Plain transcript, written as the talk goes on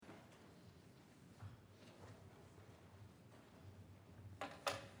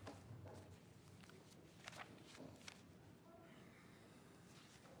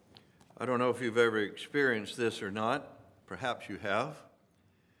I don't know if you've ever experienced this or not. Perhaps you have.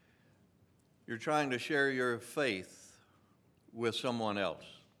 You're trying to share your faith with someone else,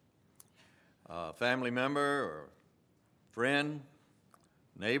 a family member or friend,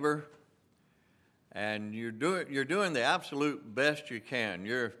 neighbor, and you're doing the absolute best you can.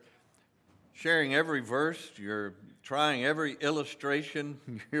 You're sharing every verse, you're trying every illustration,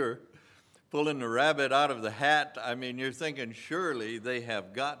 you're pulling the rabbit out of the hat. I mean, you're thinking, surely they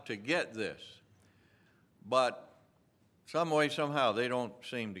have got to get this. But some way, somehow, they don't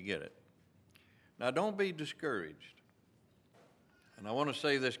seem to get it. Now, don't be discouraged. And I want to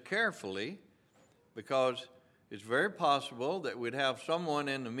say this carefully because it's very possible that we'd have someone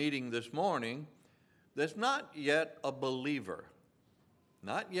in the meeting this morning that's not yet a believer,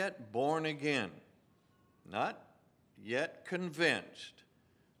 not yet born again, not yet convinced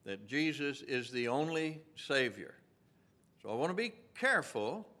that Jesus is the only Savior. So I want to be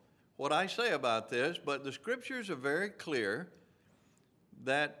careful what I say about this, but the Scriptures are very clear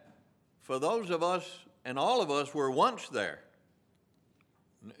that for those of us, and all of us were once there.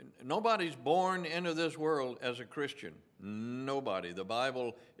 Nobody's born into this world as a Christian. Nobody. The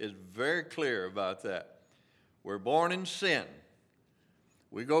Bible is very clear about that. We're born in sin.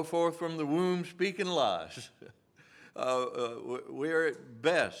 We go forth from the womb speaking lies. We're at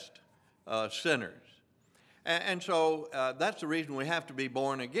best sinners. And so that's the reason we have to be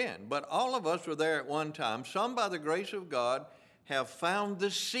born again. But all of us were there at one time. Some, by the grace of God, have found the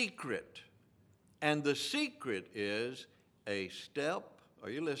secret. And the secret is a step, are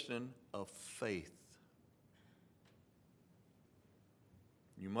you listening, of faith.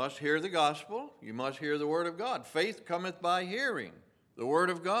 You must hear the gospel. You must hear the word of God. Faith cometh by hearing the word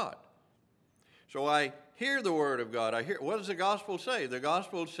of God. So I hear the word of God. What does the gospel say? The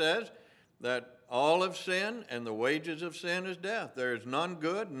gospel says that all have sinned and the wages of sin is death. There is none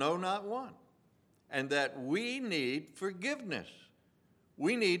good, no, not one. And that we need forgiveness.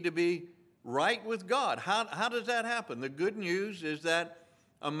 We need to be right with God. How does that happen? The good news is that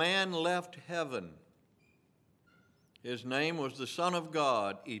a man left heaven. His name was the Son of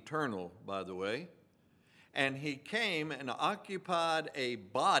God, eternal, by the way. And he came and occupied a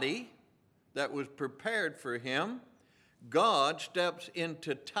body that was prepared for him. God steps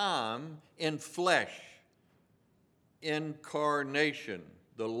into time in flesh. Incarnation.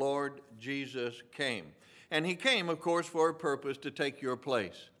 The Lord Jesus came. And he came, of course, for a purpose to take your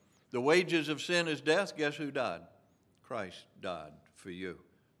place. The wages of sin is death. Guess who died? Christ died for you.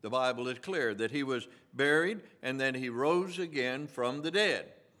 The Bible is clear that he was buried and then he rose again from the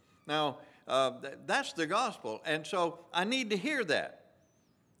dead. Now, that's the gospel. And so I need to hear that.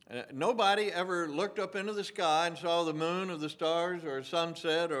 Nobody ever looked up into the sky and saw the moon or the stars or a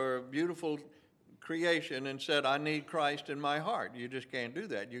sunset or a beautiful creation and said, I need Christ in my heart. You just can't do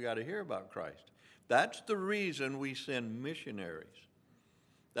that. You got to hear about Christ. That's the reason we send missionaries.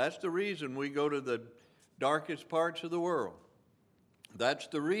 That's the reason we go to the darkest parts of the world. That's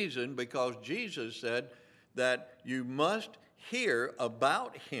the reason, because Jesus said that you must hear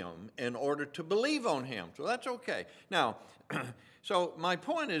about him in order to believe on him. So that's okay. Now, so my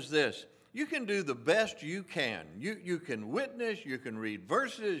point is this. You can do the best you can. You can witness, you can read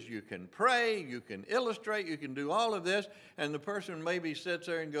verses, you can pray, you can illustrate, you can do all of this, and the person maybe sits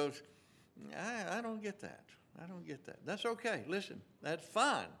there and goes, I don't get that. I don't get that. That's okay. Listen, that's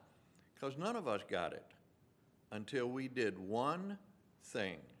fine, because none of us got it until we did one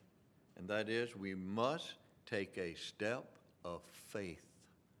thing, and that is we must take a step of faith.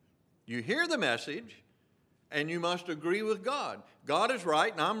 You hear the message, and you must agree with God. God is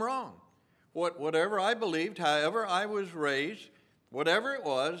right, and I'm wrong. Whatever I believed, however I was raised, whatever it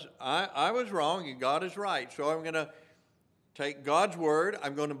was, I was wrong, and God is right. So I'm going to take God's word.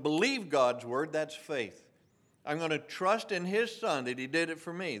 I'm going to believe God's word. That's faith. I'm going to trust in his Son that he did it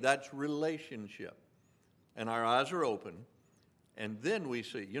for me. That's relationship. And our eyes are open. And then we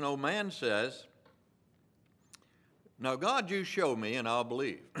see. You know, man says, now, God, you show me and I'll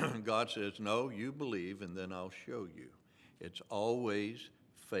believe. God says, no, you believe and then I'll show you. It's always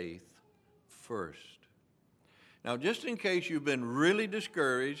faith first. Now, just in case you've been really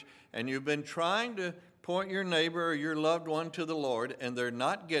discouraged and you've been trying to point your neighbor or your loved one to the Lord and they're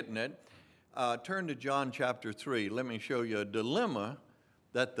not getting it, turn to John chapter 3. Let me show you a dilemma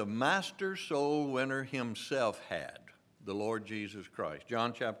that the master soul winner himself had, the Lord Jesus Christ.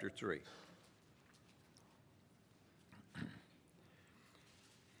 John chapter 3.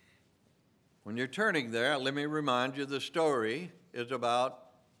 When you're turning there, let me remind you the story is about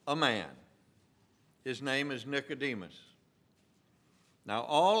a man. His name is Nicodemus. Now,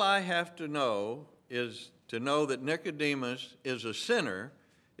 all I have to know is to know that Nicodemus is a sinner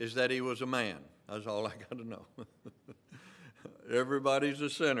is that he was a man. That's all I got to know. Everybody's a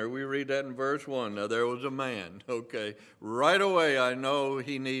sinner. We read that in verse 1. Now, there was a man. Okay. Right away, I know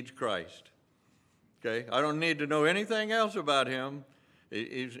he needs Christ. Okay. I don't need to know anything else about him.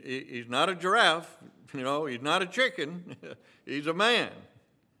 He's not a giraffe. You know, he's not a chicken. He's a man.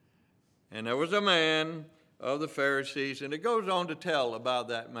 And there was a man of the Pharisees, and it goes on to tell about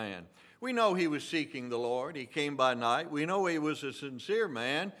that man. We know he was seeking the Lord. He came by night. We know he was a sincere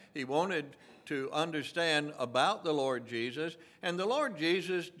man. He wanted to understand about the Lord Jesus. And the Lord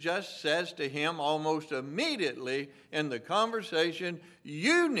Jesus just says to him almost immediately in the conversation,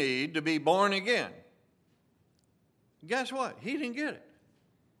 you need to be born again. Guess what? He didn't get it.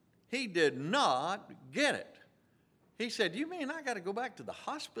 He did not get it. He said, you mean I got to go back to the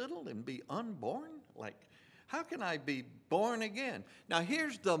hospital and be unborn? Like, how can I be born again? Now,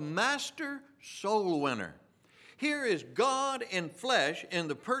 here's the master soul winner. Here is God in flesh in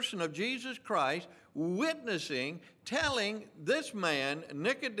the person of Jesus Christ witnessing, telling this man,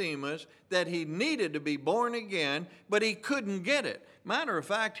 Nicodemus, that he needed to be born again, but he couldn't get it. Matter of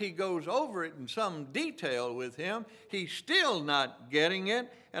fact, he goes over it in some detail with him. He's still not getting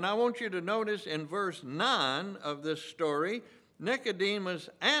it. And I want you to notice in verse 9 of this story, Nicodemus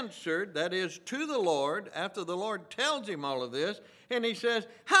answered, that is, to the Lord, after the Lord tells him all of this, and he says,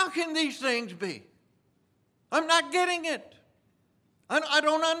 how can these things be? I'm not getting it. I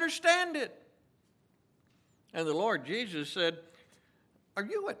don't understand it. And the Lord Jesus said, are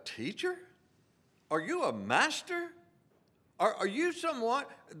you a teacher? Are you a master? Are you someone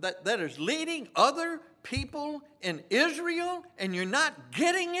that is leading other people in Israel and you're not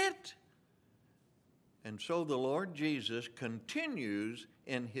getting it? And so the Lord Jesus continues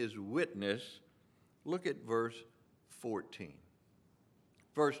in his witness. Look at verse 14.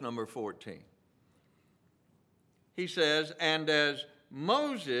 Verse number 14. He says, and as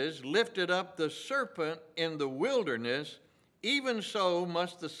Moses lifted up the serpent in the wilderness, even so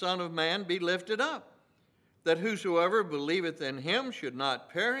must the Son of Man be lifted up, that whosoever believeth in him should not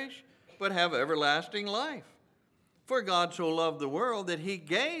perish, but have everlasting life. For God so loved the world that he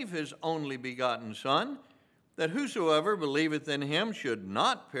gave his only begotten Son, that whosoever believeth in him should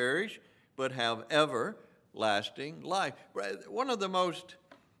not perish, but have everlasting life. One of the most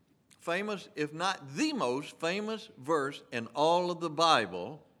famous, if not the most famous verse in all of the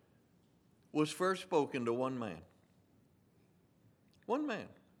Bible was first spoken to one man. One man.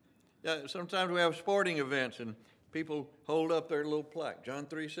 Sometimes we have sporting events and people hold up their little plaque, John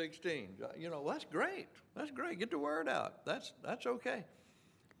 3:16. You know, that's great. That's great. Get the word out. That's okay.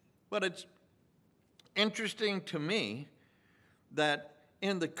 But it's interesting to me that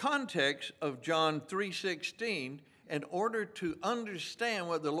in the context of John 3:16, in order to understand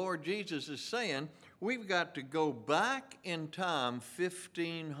what the Lord Jesus is saying, we've got to go back in time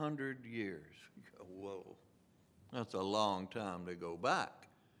 1,500 years. Whoa, that's a long time to go back.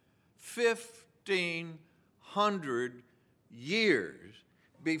 1,500 years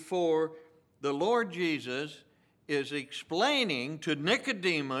before the Lord Jesus is explaining to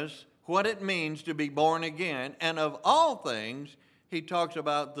Nicodemus what it means to be born again. And of all things, he talks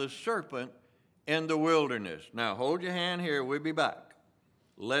about the serpent in the wilderness. Now, hold your hand here. We'll be back.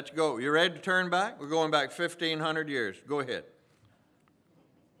 Let's go. You ready to turn back? We're going back 1,500 years. Go ahead.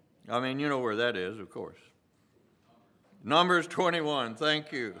 I mean, you know where that is, of course. Numbers 21.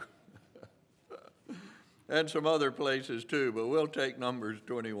 Thank you. And some other places too, but we'll take Numbers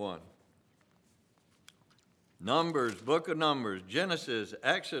 21. Numbers, book of Numbers, Genesis,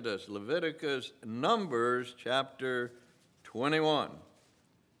 Exodus, Leviticus, Numbers, chapter 21.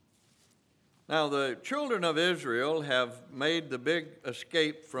 Now, the children of Israel have made the big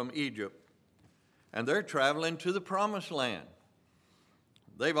escape from Egypt, and they're traveling to the Promised Land.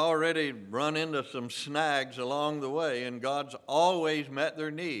 They've already run into some snags along the way, and God's always met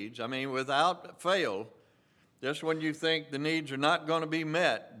their needs. I mean, without fail, just when you think the needs are not going to be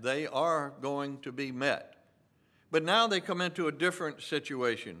met, they are going to be met. But now they come into a different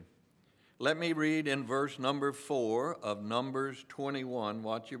situation. Let me read in verse number 4 of Numbers 21.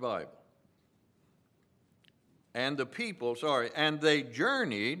 Watch your Bible. And they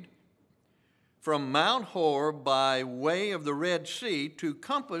journeyed from Mount Hor by way of the Red Sea to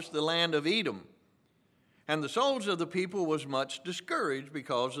compass the land of Edom. And the souls of the people was much discouraged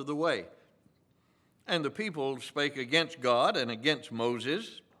because of the way. And the people spake against God and against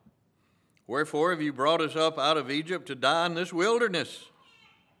Moses. Wherefore have you brought us up out of Egypt to die in this wilderness?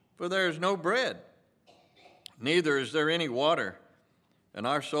 For there is no bread, neither is there any water, and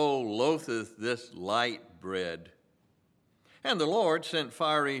our soul loatheth this light bread. And the Lord sent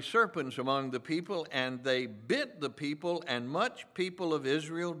fiery serpents among the people, and they bit the people, and much people of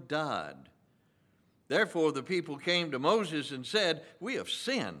Israel died. Therefore the people came to Moses and said, "We have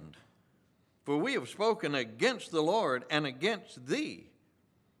sinned, for we have spoken against the Lord and against thee.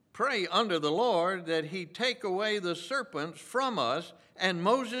 Pray unto the Lord that he take away the serpents from us." And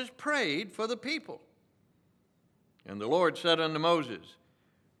Moses prayed for the people. And the Lord said unto Moses,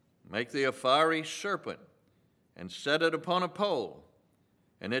 "Make thee a fiery serpent, and set it upon a pole.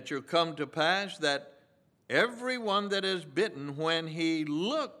 And it shall come to pass that every one that is bitten, when he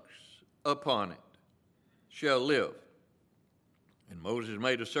looks upon it, shall live." And Moses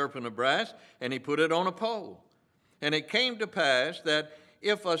made a serpent of brass, and he put it on a pole. And it came to pass that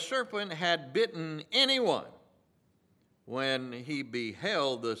if a serpent had bitten anyone, when he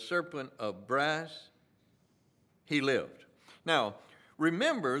beheld the serpent of brass, he lived. Now,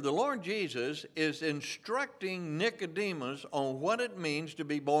 remember, the Lord Jesus is instructing Nicodemus on what it means to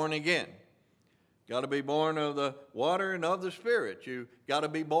be born again. Got to be born of the water and of the Spirit. You got to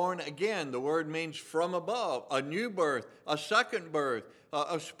be born again. The word means from above, a new birth, a second birth,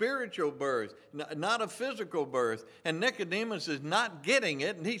 a spiritual birth, not a physical birth. And Nicodemus is not getting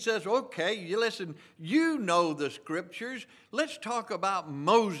it, and he says, "Okay, you listen, you know the Scriptures. Let's talk about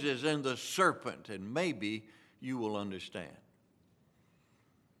Moses and the serpent, and maybe you will understand."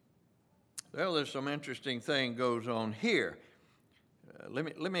 Well, there's some interesting thing goes on here.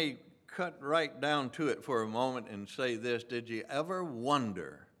 Let me cut right down to it for a moment and say this. Did you ever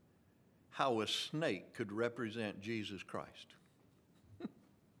wonder how a snake could represent Jesus Christ?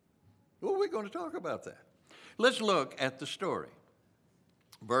 Well, we're going to talk about that. Let's look at the story.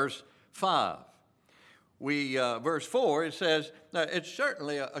 Verse 5. Verse 4, it says, now it's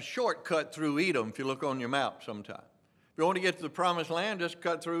certainly a shortcut through Edom if you look on your map sometime. If you want to get to the promised land, just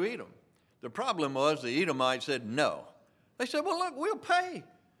cut through Edom. The problem was the Edomites said no. They said, "Well, look, we'll pay.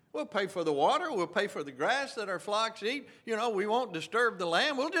 We'll pay for the water. We'll pay for the grass that our flocks eat. We won't disturb the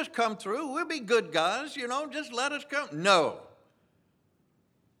land. We'll just come through. We'll be good guys, just let us come." No.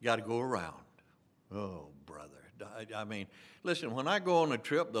 Got to go around. Oh, brother. I mean, listen, when I go on a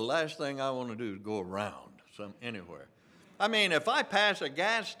trip, the last thing I want to do is go around anywhere. I mean, if I pass a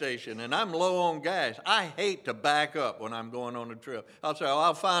gas station and I'm low on gas, I hate to back up when I'm going on a trip. I'll say,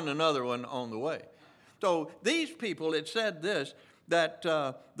 I'll find another one on the way. So these people, it said this, that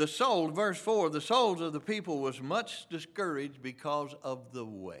verse 4, the souls of the people was much discouraged because of the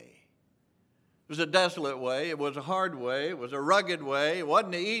way. It was a desolate way, it was a hard way, it was a rugged way, it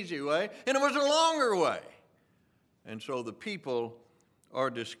wasn't an easy way, and it was a longer way. And so the people are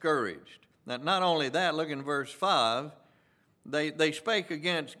discouraged. Now, not only that, look in verse 5, they spake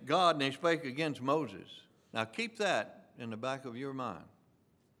against God and they spake against Moses. Now keep that in the back of your mind.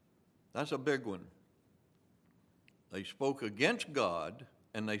 That's a big one. They spoke against God,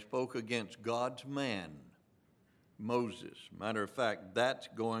 and they spoke against God's man, Moses. Matter of fact, that's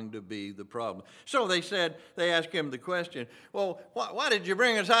going to be the problem. So they asked him the question, "Well, why did you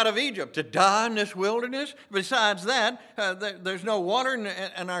bring us out of Egypt? To die in this wilderness? Besides that, there's no water,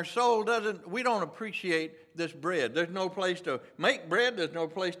 and our soul we don't appreciate this bread. There's no place to make bread. There's no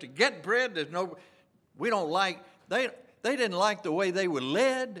place to get bread. We don't like, they didn't like the way they were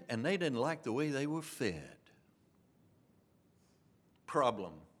led, and they didn't like the way they were fed."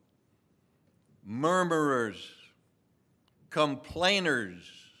 Problem. Murmurers, complainers.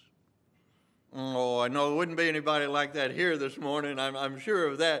 Oh, I know there wouldn't be anybody like that here this morning. I'm sure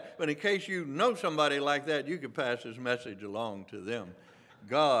of that. But in case you know somebody like that, you could pass this message along to them.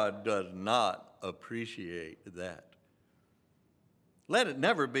 God does not appreciate that. Let it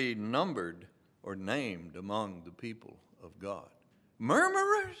never be numbered or named among the people of God.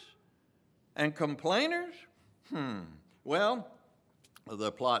 Murmurers and complainers? Well,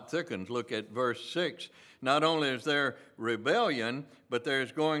 the plot thickens. Look at verse 6. Not only is there rebellion, but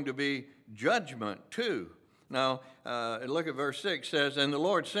there's going to be judgment too. Now, look at verse 6. It says, "And the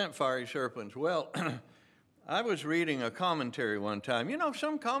Lord sent fiery serpents." Well, I was reading a commentary one time.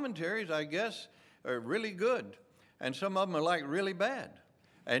 Some commentaries, I guess, are really good, and some of them are like really bad.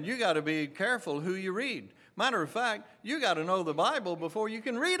 And you got to be careful who you read. Matter of fact, you got to know the Bible before you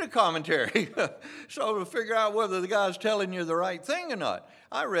can read a commentary. So to figure out whether the guy's telling you the right thing or not.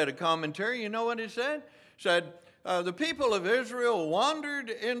 I read a commentary. You know what it said? It said, the people of Israel wandered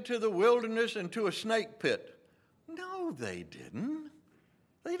into the wilderness into a snake pit. No, they didn't.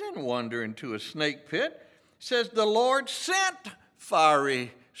 They didn't wander into a snake pit. It says the Lord sent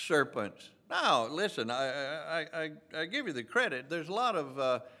fiery serpents. Now, listen, I give you the credit. There's a lot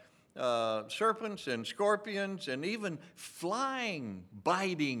of serpents and scorpions and even flying,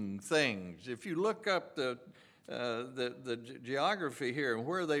 biting things. If you look up the the geography here and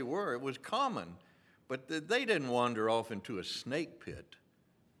where they were. It was common. But they didn't wander off into a snake pit.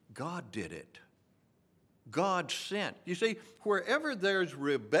 God did it. God sent. You see, wherever there's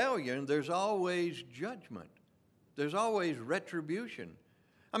rebellion, there's always judgment. There's always retribution.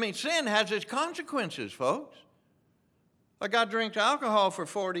 I mean, sin has its consequences, folks. A guy drinks alcohol for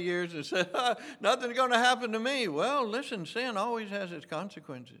 40 years and says, nothing's going to happen to me. Well, listen, sin always has its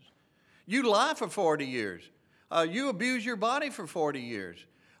consequences. You lie for 40 years. You abuse your body for 40 years.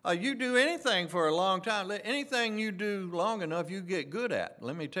 You do anything for a long time. Anything you do long enough, you get good at.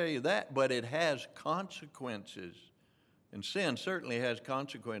 Let me tell you that. But it has consequences. And sin certainly has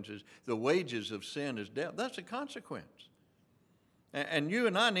consequences. The wages of sin is death. That's a consequence. And you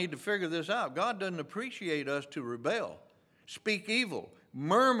and I need to figure this out. God doesn't appreciate us to rebel, speak evil,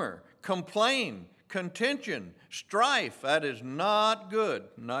 murmur, complain, contention, strife. That is not good.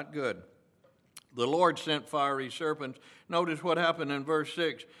 Not good. The Lord sent fiery serpents. Notice what happened in verse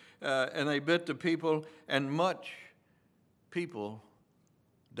 6. And they bit the people, and much people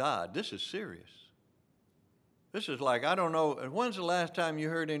died. This is serious. This is like, I don't know, when's the last time you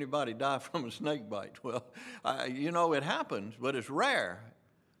heard anybody die from a snake bite? Well, it happens, but it's rare.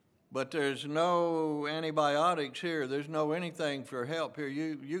 But there's no antibiotics here. There's no anything for help here.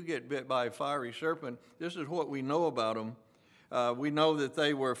 You get bit by a fiery serpent. This is what we know about them. We know that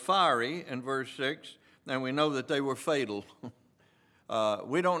they were fiery in verse 6, and we know that they were fatal.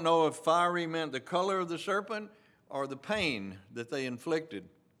 We don't know if fiery meant the color of the serpent or the pain that they inflicted.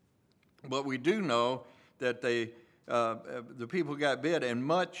 But we do know that the people got bit, and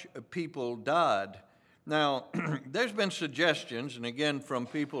much people died. Now, there's been suggestions, and again from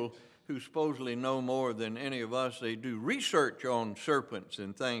people who supposedly know more than any of us. They do research on serpents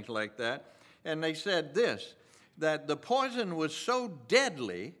and things like that. And they said this, that the poison was so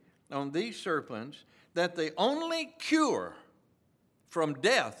deadly on these serpents that the only cure from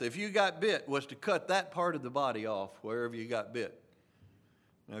death, if you got bit, was to cut that part of the body off wherever you got bit.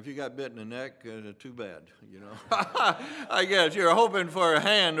 Now, if you got bit in the neck, too bad, I guess you're hoping for a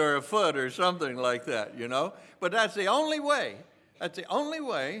hand or a foot or something like that, But that's the only way. That's the only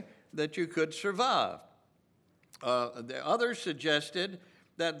way that you could survive. The others suggested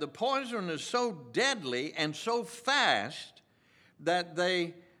that the poison is so deadly and so fast that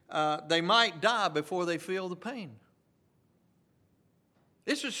they might die before they feel the pain.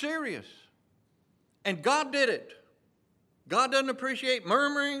 This is serious. And God did it. God doesn't appreciate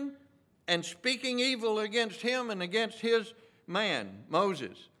murmuring and speaking evil against him and against his man,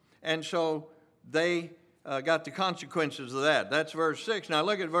 Moses. And so they got the consequences of that. That's verse 6. Now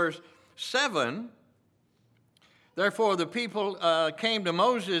look at verse 7. Therefore the people came to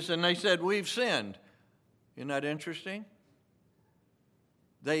Moses and they said, we've sinned. Isn't that interesting?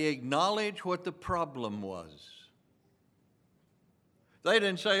 They acknowledge what the problem was. They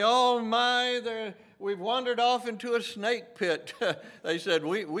didn't say, oh my, we've wandered off into a snake pit. They said,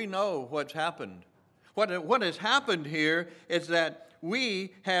 we know what's happened. What has happened here is that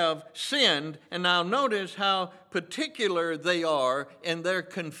we have sinned, and now notice how particular they are in their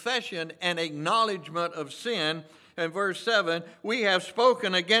confession and acknowledgement of sin. In verse 7, we have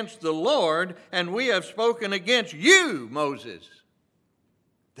spoken against the Lord, and we have spoken against you, Moses.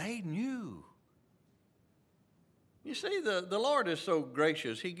 They knew. You see, the Lord is so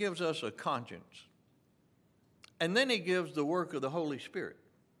gracious. He gives us a conscience. And then he gives the work of the Holy Spirit.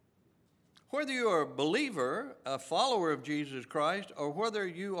 Whether you are a believer, a follower of Jesus Christ, or whether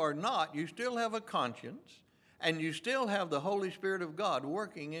you are not, you still have a conscience, and you still have the Holy Spirit of God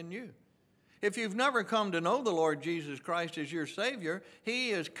working in you. If you've never come to know the Lord Jesus Christ as your Savior,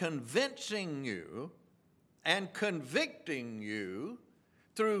 he is convincing you and convicting you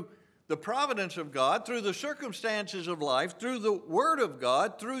through the providence of God, through the circumstances of life, through the Word of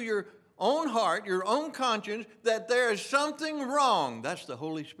God, through your own heart, your own conscience, that there is something wrong. That's the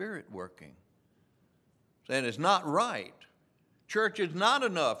Holy Spirit working. Saying it's not right. Church is not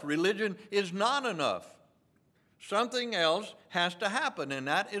enough. Religion is not enough. Something else has to happen, and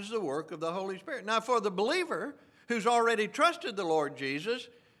that is the work of the Holy Spirit. Now, for the believer who's already trusted the Lord Jesus,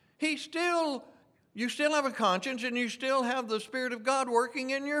 you still have a conscience, and you still have the Spirit of God working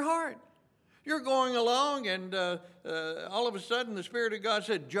in your heart. You're going along, and all of a sudden the Spirit of God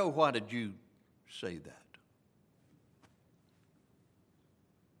said, Joe, why did you say that?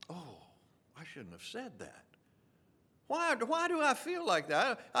 Oh, I shouldn't have said that. Why do I feel like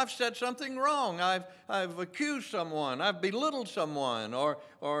that? I've said something wrong. I've accused someone. I've belittled someone. Or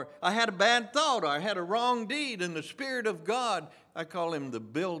I had a bad thought. Or I had a wrong deed. And the Spirit of God I call him the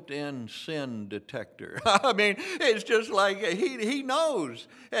built-in sin detector. I mean, it's just like he knows,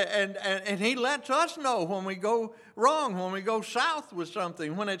 and he lets us know when we go wrong, when we go south with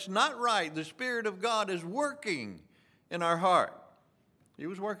something, when it's not right. The Spirit of God is working in our heart. He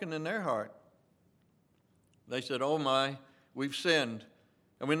was working in their heart. They said, oh my, we've sinned.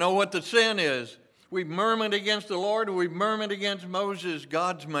 And we know what the sin is. We've murmured against the Lord, and we've murmured against Moses,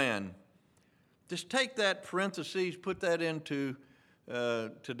 God's man. Just take that parentheses, put that into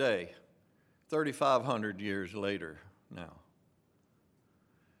today, 3,500 years later now.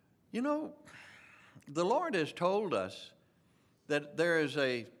 You know, the Lord has told us that there is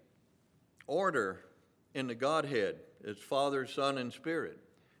a order in the Godhead. It's Father, Son, and Spirit.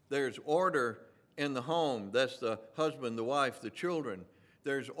 There's order in the home. That's the husband, the wife, the children.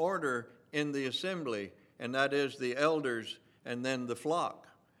 There's order in the assembly, and that is the elders and then the flock.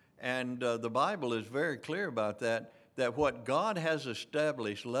 And the Bible is very clear about that what God has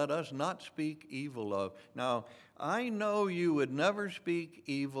established, let us not speak evil of. Now, I know you would never speak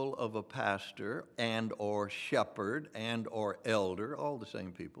evil of a pastor and or shepherd and or elder, all the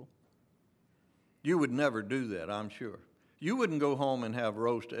same people. You would never do that, I'm sure. You wouldn't go home and have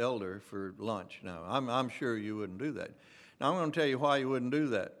roast elder for lunch. No, I'm sure you wouldn't do that. Now, I'm going to tell you why you wouldn't do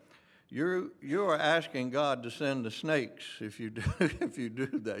that. You are asking God to send the snakes if you do, if you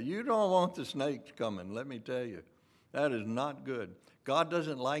do that. You don't want the snakes coming, let me tell you. That is not good. God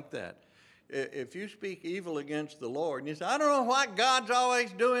doesn't like that. If you speak evil against the Lord, and you say, I don't know why God's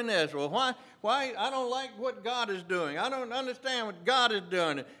always doing this. Well, why I don't like what God is doing. I don't understand what God is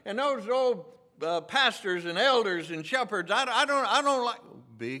doing. And those old pastors and elders and shepherds, I don't like.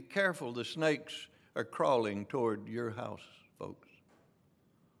 Be careful, the snakes are crawling toward your house, folks.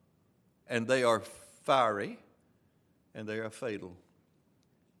 And they are fiery, and they are fatal.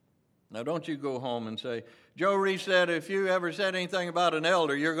 Now, don't you go home and say, Joe Reese said, if you ever said anything about an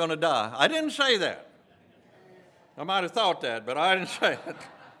elder, you're going to die. I didn't say that. I might have thought that, but I didn't say it.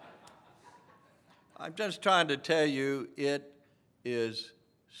 I'm just trying to tell you it is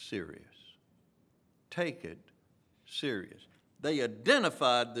serious. Take it serious. They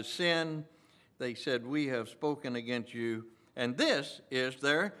identified the sin. They said, we have spoken against you. And this is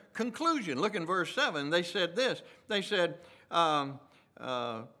their conclusion. Look in verse 7. They said this. They said,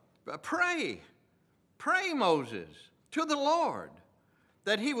 pray, Moses, to the Lord,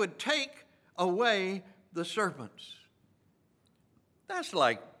 that he would take away the serpents. That's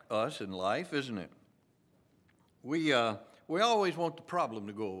like us in life, isn't it? We always want the problem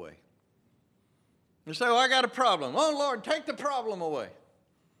to go away. You say, well, I got a problem. Oh, Lord, take the problem away.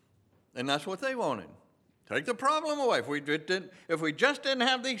 And that's what they wanted. Take the problem away. If we just didn't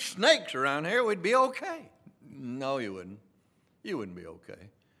have these snakes around here, we'd be okay. No, you wouldn't. You wouldn't be okay.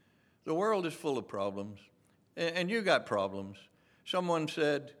 The world is full of problems, and you got problems. Someone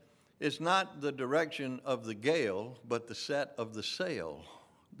said, it's not the direction of the gale, but the set of the sail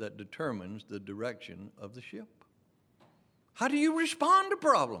that determines the direction of the ship. How do you respond to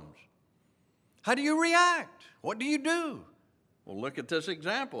problems? How do you react? What do you do? Well, look at this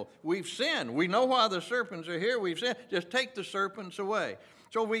example. We've sinned. We know why the serpents are here. We've sinned. Just take the serpents away.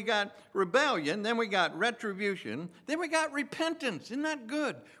 So we got rebellion, then we got retribution, then we got repentance. Isn't that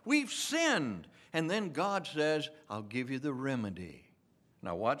good? We've sinned. And then God says, I'll give you the remedy.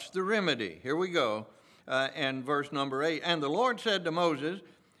 Now watch the remedy. Here we go. And verse number 8. And the Lord said to Moses,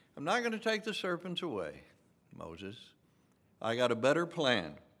 I'm not going to take the serpents away, Moses. I got a better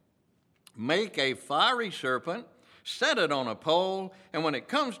plan. Make a fiery serpent, set it on a pole, and when it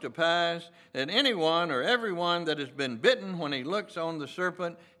comes to pass that anyone or everyone that has been bitten, when he looks on the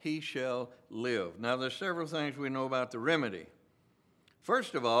serpent, he shall live. Now, there's several things we know about the remedy.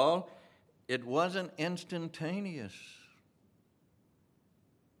 First of all, it wasn't instantaneous.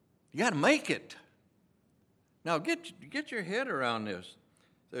 You got to make it. Now, get your head around this.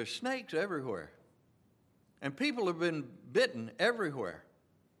 There's snakes everywhere, and people have been bitten everywhere.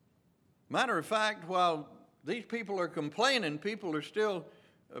 Matter of fact, while these people are complaining, people are still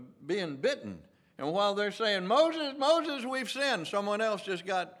being bitten. And while they're saying, Moses, Moses, we've sinned, someone else just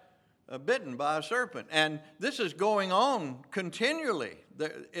got bitten by a serpent. And this is going on continually.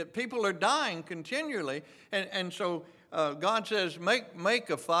 People are dying continually. And so God says, make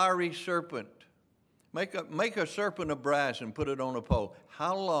a fiery serpent. Make a serpent of brass and put it on a pole.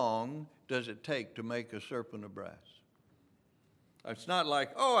 How long does it take to make a serpent of brass? It's not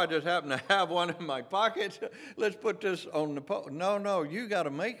like, oh, I just happen to have one in my pocket. Let's put this on the pole. No, you got to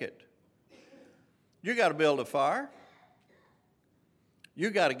make it. You got to build a fire.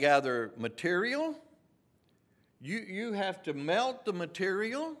 You got to gather material. You have to melt the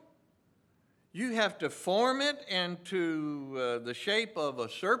material. You have to form it into the shape of a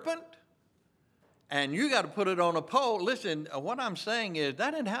serpent, and you got to put it on a pole. Listen, what I'm saying is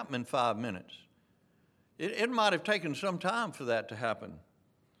that didn't happen in 5 minutes. It might have taken some time for that to happen.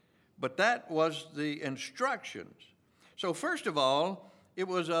 But that was the instructions. So first of all, it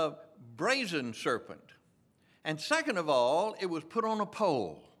was a brazen serpent. And second of all, it was put on a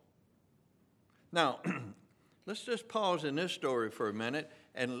pole. Now, let's just pause in this story for a minute,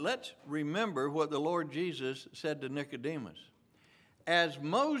 and let's remember what the Lord Jesus said to Nicodemus. As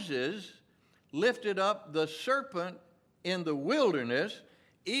Moses lifted up the serpent in the wilderness,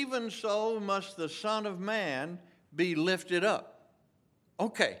 even so must the Son of Man be lifted up.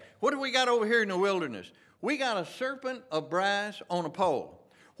 Okay, what do we got over here in the wilderness? We got a serpent of brass on a pole.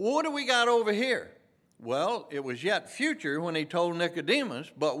 What do we got over here? Well, it was yet future when he told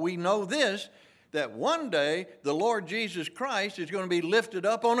Nicodemus, but we know this, that one day the Lord Jesus Christ is going to be lifted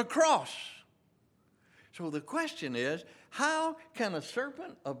up on a cross. So the question is, how can a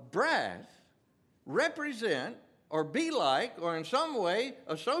serpent of brass represent or be like or in some way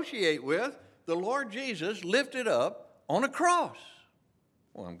associate with the Lord Jesus lifted up on a cross?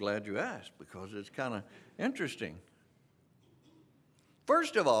 Well, I'm glad you asked, because it's kind of interesting.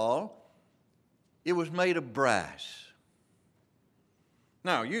 First of all, it was made of brass.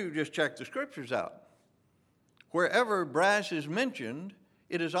 Now, you just check the scriptures out. Wherever brass is mentioned,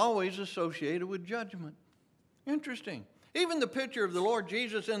 it is always associated with judgment. Interesting. Even the picture of the Lord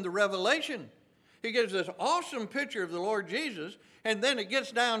Jesus in the Revelation, he gives this awesome picture of the Lord Jesus, and then it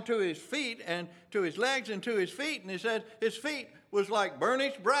gets down to his feet and to his legs and to his feet, and he says his feet was like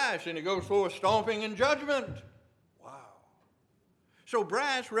burnished brass, and he goes forth stomping in judgment. Wow. So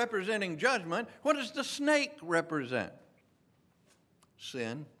brass representing judgment. What does the snake represent?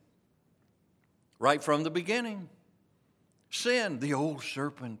 Sin. Right from the beginning. Sin, the old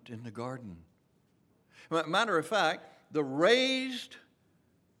serpent in the garden. Matter of fact, the raised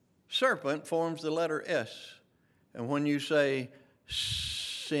serpent forms the letter S. And when you say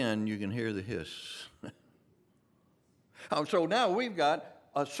sin, you can hear the hiss. So now we've got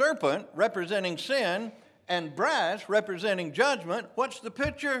a serpent representing sin and brass representing judgment. What's the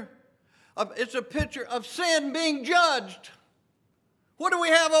picture? It's a picture of sin being judged. What do we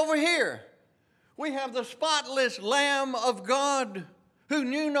have over here? We have the spotless Lamb of God who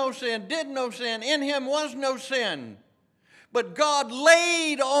knew no sin, did no sin. In him was no sin. But God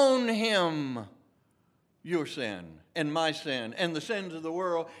laid on him your sin and my sin and the sins of the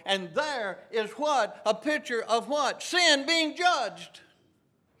world. And there is what? A picture of what? Sin being judged.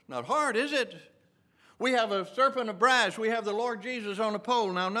 Not hard, is it? We have a serpent of brass. We have the Lord Jesus on a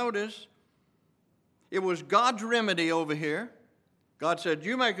pole. Now notice, it was God's remedy over here. God said,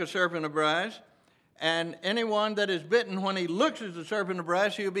 you make a serpent of brass, and anyone that is bitten, when he looks at the serpent of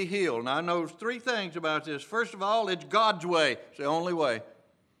brass, he'll be healed. Now I know three things about this. First of all, it's God's way. It's the only way.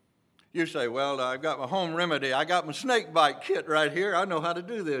 You say, well, I've got my home remedy. I got my snake bite kit right here. I know how to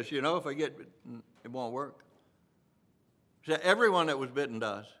do this. You know, if I get bitten, it won't work. So everyone that was bitten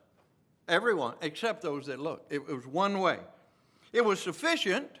does. Everyone, except those that looked. It was one way. It was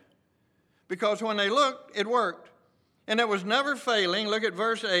sufficient because when they looked, it worked. And it was never failing. Look at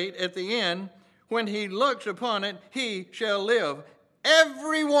verse 8 at the end. When he looks upon it, he shall live.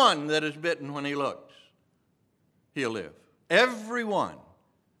 Everyone that is bitten when he looks, he'll live. Everyone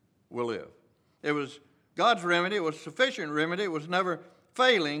will live. It was God's remedy. It was sufficient remedy. It was never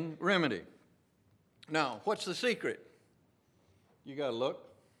failing remedy. Now, what's the secret? You got to look.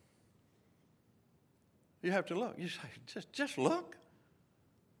 You have to look. You say, just look?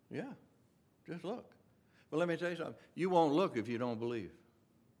 Yeah, just look. Well, let me tell you something. You won't look if you don't believe.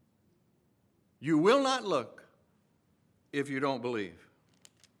 You will not look if you don't believe.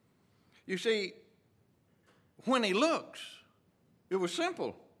 You see, when he looks, it was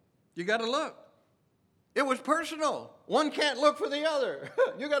simple. You got to look. It was personal. One can't look for the other.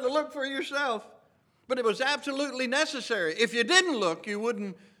 You got to look for yourself. But it was absolutely necessary. If you didn't look, you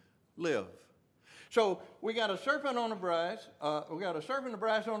wouldn't live. So we got a serpent on a brass. We got a serpent of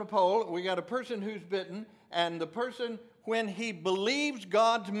brass on a pole. We got a person who's bitten, and the person, when he believes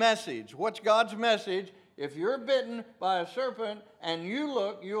God's message. What's God's message? If you're bitten by a serpent and you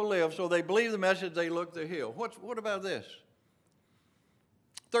look, you'll live. So they believe the message. They look, they heal. What about this?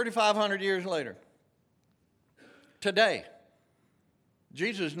 3,500 years later, today,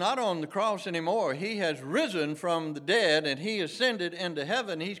 Jesus is not on the cross anymore. He has risen from the dead and he ascended into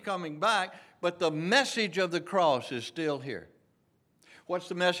heaven. He's coming back, but the message of the cross is still here. What's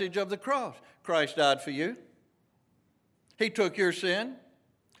the message of the cross? Christ died for you. He took your sin.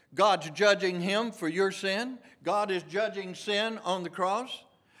 God's judging him for your sin. God is judging sin on the cross.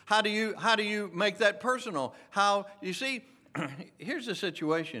 How do you make that personal? You see, here's the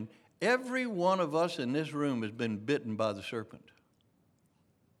situation. Every one of us in this room has been bitten by the serpent,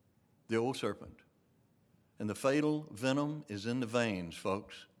 the old serpent. And the fatal venom is in the veins,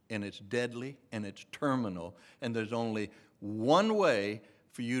 folks, and it's deadly and it's terminal. And there's only one way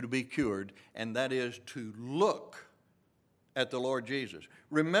for you to be cured, and that is to look at the Lord Jesus.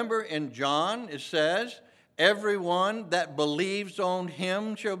 Remember in John it says, everyone that believes on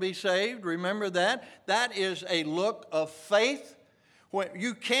him shall be saved. Remember that? That is a look of faith.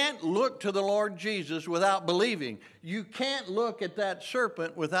 You can't look to the Lord Jesus without believing. You can't look at that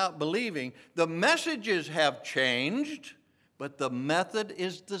serpent without believing. The messages have changed, but the method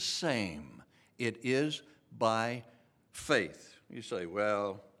is the same. It is by faith. You say,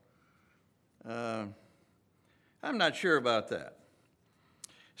 well, I'm not sure about that.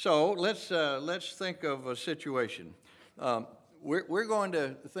 So let's think of a situation. We're going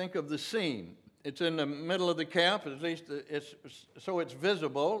to think of the scene. It's in the middle of the camp, at least it's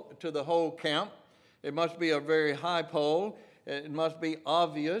visible to the whole camp. It must be a very high pole. It must be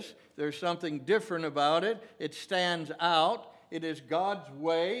obvious. There's something different about it. It stands out. It is God's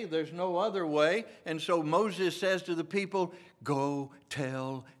way. There's no other way. And so Moses says to the people, go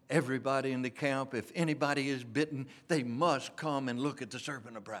tell everybody in the camp, if anybody is bitten, they must come and look at the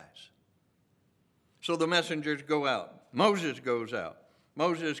serpent of brass. So the messengers go out. Moses goes out.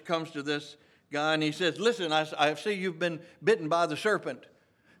 Moses comes to this guy and he says, listen, I see you've been bitten by the serpent.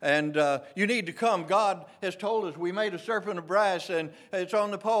 And you need to come. God has told us we made a serpent of brass and it's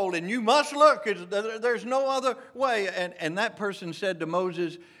on the pole. And you must look. There's no other way. And that person said to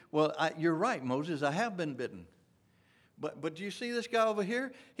Moses, well, you're right, Moses. I have been bitten. But do you see this guy over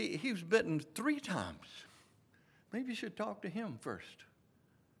here? He was bitten 3 times. Maybe you should talk to him first.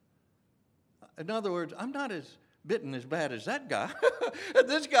 In other words, I'm not bitten as bad as that guy.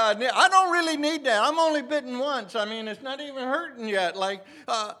 This guy, I don't really need that. I'm only bitten once. I mean, it's not even hurting yet.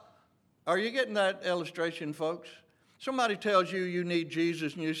 Are you getting that illustration, folks? Somebody tells you you need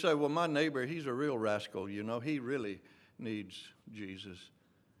Jesus, and you say, well, my neighbor, he's a real rascal, he really needs Jesus.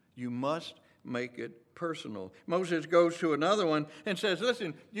 You must make it personal. Moses goes to another one and says,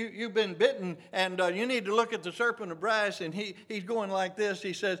 listen, you've been bitten, and you need to look at the serpent of brass, and he's going like this.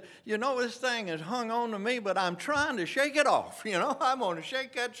 He says, this thing is hung on to me, but I'm trying to shake it off. I'm going to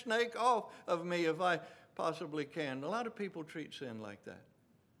shake that snake off of me if I possibly can. A lot of people treat sin like that.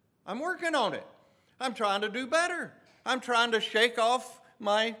 I'm working on it. I'm trying to do better. I'm trying to shake off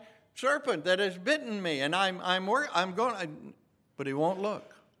my serpent that has bitten me, and I'm going, but he won't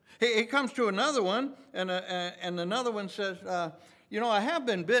look. He comes to another one, and another one says, I have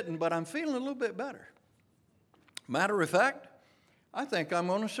been bitten, but I'm feeling a little bit better. Matter of fact, I think I'm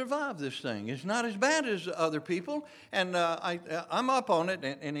going to survive this thing. It's not as bad as other people, and I'm up on it,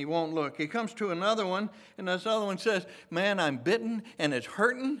 and he won't look. He comes to another one, and this other one says, man, I'm bitten, and it's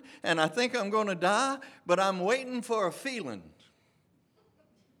hurting, and I think I'm going to die, but I'm waiting for a feeling,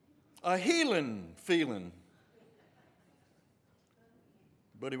 a healing feeling.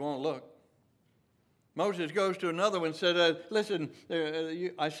 But he won't look. Moses goes to another one and said, listen,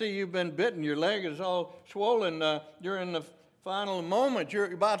 I see you've been bitten. Your leg is all swollen. You're in the final moment.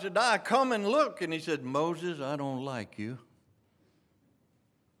 You're about to die. Come and look. And he said, Moses, I don't like you.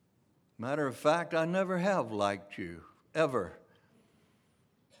 Matter of fact, I never have liked you, ever.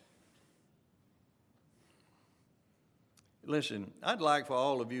 Listen, I'd like for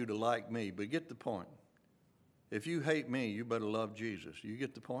all of you to like me, but get the point. If you hate me, you better love Jesus. You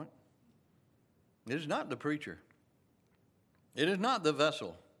get the point? It is not the preacher. It is not the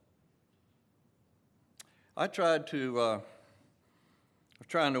vessel. I was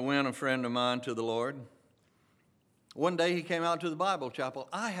trying to win a friend of mine to the Lord. One day he came out to the Bible chapel.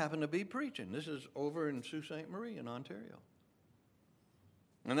 I happened to be preaching. This is over in Sault Ste. Marie in Ontario.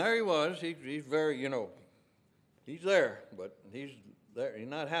 And there he was. He's very, he's there, but he's there. He's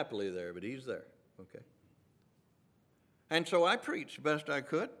not happily there, but he's there. Okay. And so I preached best I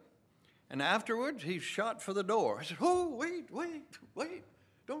could. And afterwards, he shot for the door. I said, oh, wait,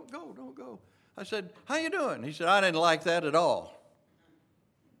 don't go. I said, how you doing? He said, I didn't like that at all.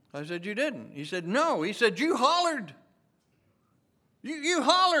 I said, you didn't? He said, no. He said, you hollered. You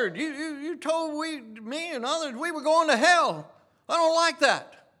hollered. You told me and others we were going to hell. I don't like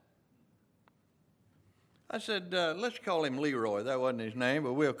that. I said, let's call him Leroy. That wasn't his name,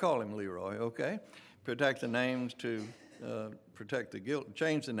 but we'll call him Leroy, okay? Protect the names to protect the guilty,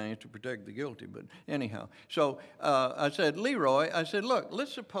 change the names to protect the guilty, but anyhow. So I said, Leroy, look,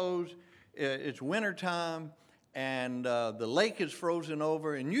 let's suppose it's wintertime and the lake is frozen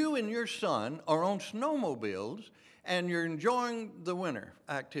over and you and your son are on snowmobiles and you're enjoying the winter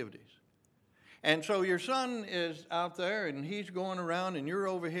activities. And so your son is out there and he's going around and you're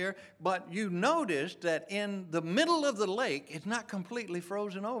over here, but you notice that in the middle of the lake, it's not completely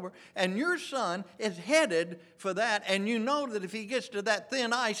frozen over, and your son is headed for that, and you know that if he gets to that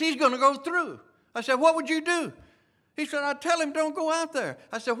thin ice, he's going to go through. I said, what would you do? He said, I'd tell him don't go out there.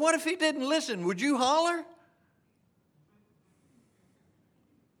 I said, what if he didn't listen? Would you holler?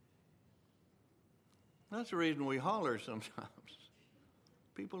 That's the reason we holler sometimes.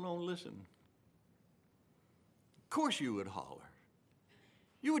 People don't listen. Of course you would holler.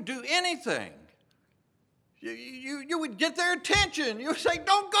 You would do anything. You would get their attention. You would say,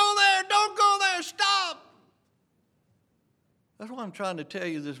 don't go there, stop. That's what I'm trying to tell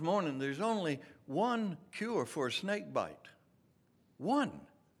you this morning. There's only one cure for a snake bite. One.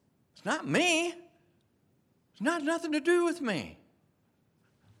 It's not me. It's not nothing to do with me.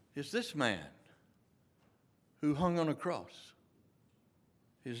 It's this man who hung on a cross.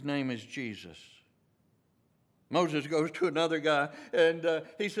 His name is Jesus. Moses goes to another guy, and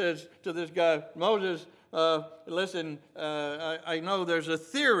he says to this guy, Moses, listen, I know there's a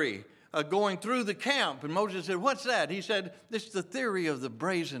theory going through the camp. And Moses said, what's that? He said, it's the theory of the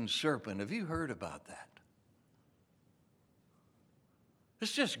brazen serpent. Have you heard about that?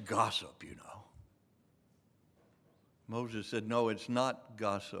 It's just gossip, you know. Moses said, no, it's not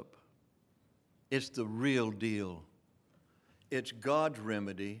gossip. It's the real deal. It's God's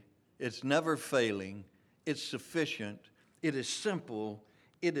remedy. It's never failing. It's sufficient. It is simple.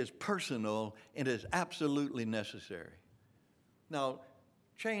 It is personal. It is absolutely necessary. Now,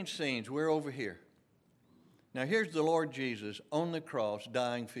 change scenes. We're over here. Now, here's the Lord Jesus on the cross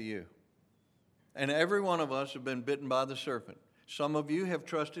dying for you. And every one of us have been bitten by the serpent. Some of you have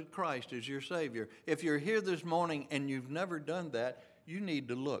trusted Christ as your Savior. If you're here this morning and you've never done that, you need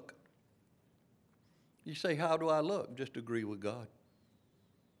to look. You say, how do I look? Just agree with God.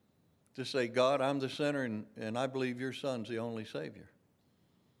 Just say, God, I'm the sinner, and I believe your Son's the only Savior.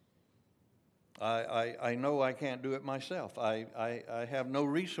 I know I can't do it myself. I have no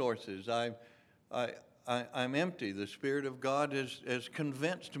resources. I'm empty. The Spirit of God has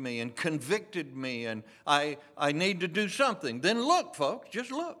convinced me and convicted me, and I need to do something. Then look, folks,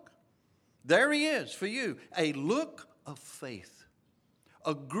 just look. There he is for you. A look of faith,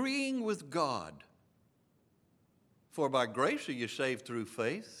 agreeing with God. For by grace are you saved through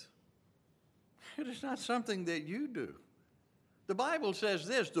faith. It is not something that you do. The Bible says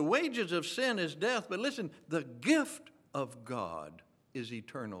this, the wages of sin is death, but listen, the gift of God is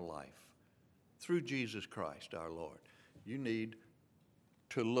eternal life through Jesus Christ our Lord. You need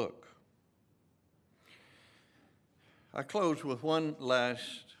to look. I close with one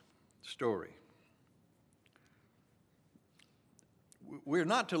last story. We're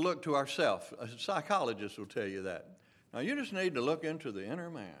not to look to ourselves. A psychologist will tell you that. Now, you just need to look into the inner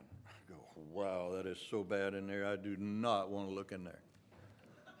man. Go, wow, that is so bad in there. I do not want to look in there.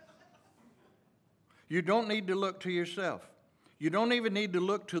 You don't need to look to yourself. You don't even need to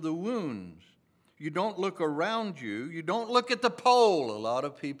look to the wounds. You don't look around you. You don't look at the pole. A lot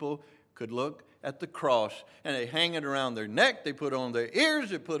of people could look at the cross, and they hang it around their neck. They put it on their ears.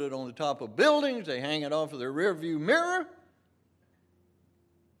 They put it on the top of buildings. They hang it off of their rearview mirror.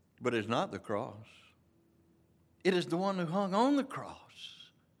 But it's not the cross. It is the one who hung on the cross.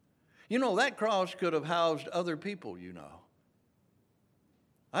 You know, that cross could have housed other people, you know.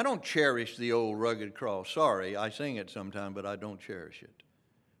 I don't cherish the old rugged cross. Sorry, I sing it sometime, but I don't cherish it.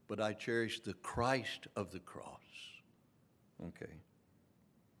 But I cherish the Christ of the cross. Okay.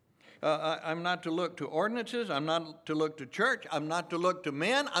 I'm not to look to ordinances. I'm not to look to church. I'm not to look to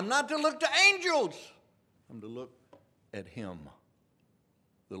men. I'm not to look to angels. I'm to look at him,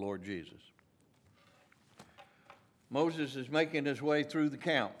 the Lord Jesus. Moses is making his way through the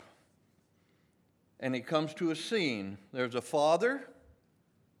camp, and he comes to a scene. There's a father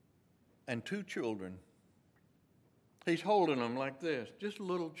and two children. He's holding them like this, just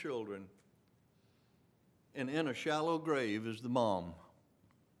little children. And in a shallow grave is the mom.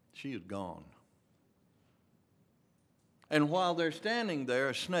 She is gone. And while they're standing there,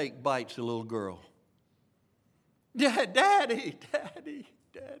 a snake bites a little girl. Daddy, Daddy,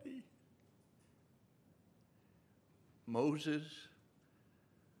 Daddy. Moses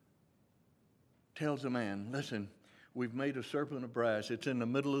tells the man, listen, we've made a serpent of brass. It's in the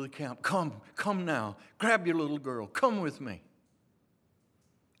middle of the camp. Come now. Grab your little girl. Come with me.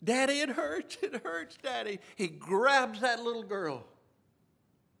 Daddy, it hurts, Daddy. He grabs that little girl.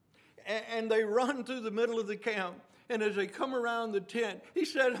 And they run through the middle of the camp. And as they come around the tent, he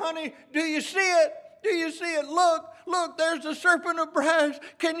said, honey, do you see it? Do you see it? Look, there's the serpent of brass.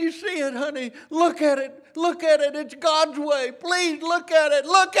 Can you see it, honey? Look at it. Look at it. It's God's way. Please look at it.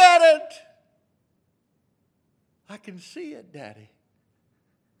 Look at it. I can see it, Daddy.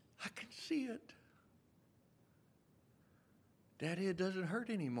 I can see it. Daddy, it doesn't hurt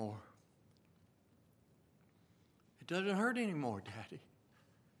anymore. It doesn't hurt anymore, Daddy.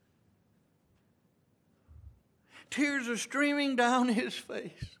 Tears are streaming down his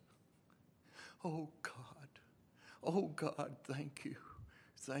face. Oh God, thank you.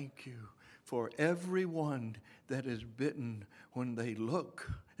 Thank you for everyone that is bitten when they look.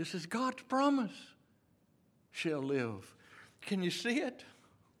 This is God's promise. Shall live. Can you see it?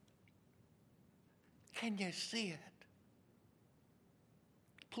 Can you see it?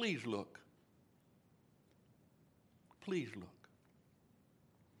 Please look. Please look.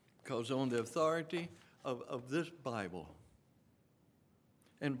 Because on the authority of this Bible,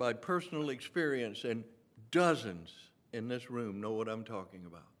 and by personal experience, and dozens in this room know what I'm talking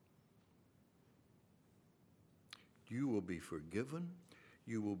about, you will be forgiven.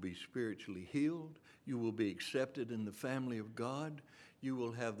 You will be spiritually healed. You will be accepted in the family of God. You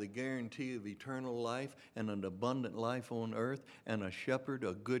will have the guarantee of eternal life and an abundant life on earth, and a shepherd,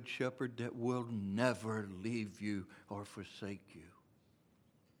 a good shepherd that will never leave you or forsake you.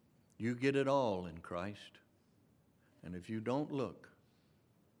 You get it all in Christ. And if you don't look,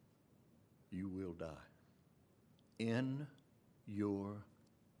 you will die in your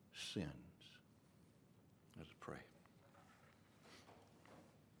sins. Let's pray.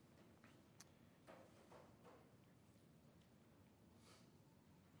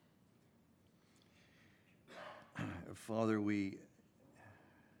 Father, we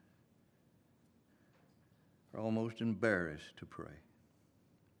are almost embarrassed to pray.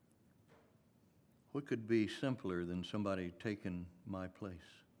 What could be simpler than somebody taking my place?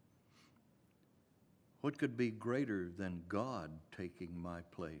 What could be greater than God taking my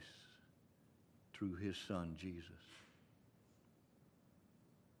place through his Son, Jesus?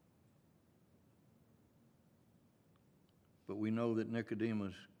 But we know that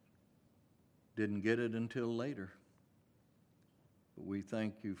Nicodemus didn't get it until later. But we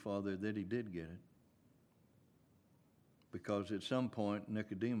thank you, Father, that he did get it. Because at some point,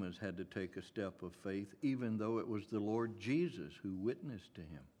 Nicodemus had to take a step of faith, even though it was the Lord Jesus who witnessed to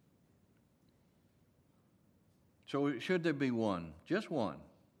him. So should there be one, just one,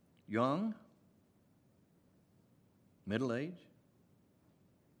 young, middle-aged,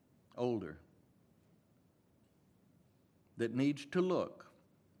 older, that needs to look?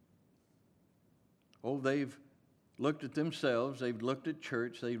 Oh, they've looked at themselves, they've looked at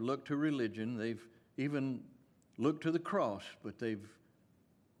church, they've looked to religion, they've even looked to the cross, but they've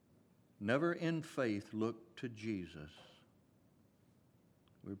never in faith looked to Jesus.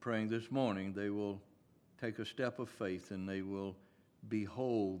 We're praying this morning they will take a step of faith and they will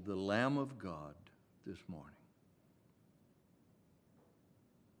behold the Lamb of God this morning.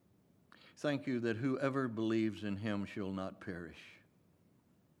 Thank you that whoever believes in him shall not perish,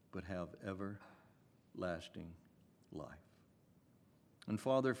 but have everlasting life. And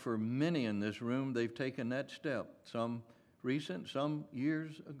Father, for many in this room, they've taken that step, some recent, some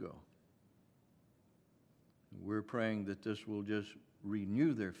years ago. We're praying that this will just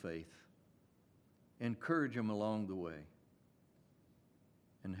renew their faith, encourage them along the way,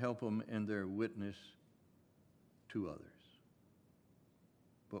 and help them in their witness to others.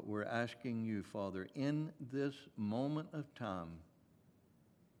 But we're asking you, Father, in this moment of time,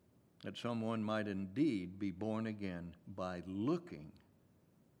 that someone might indeed be born again by looking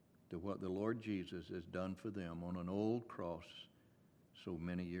to what the Lord Jesus has done for them on an old cross so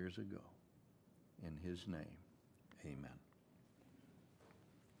many years ago. In his name, amen.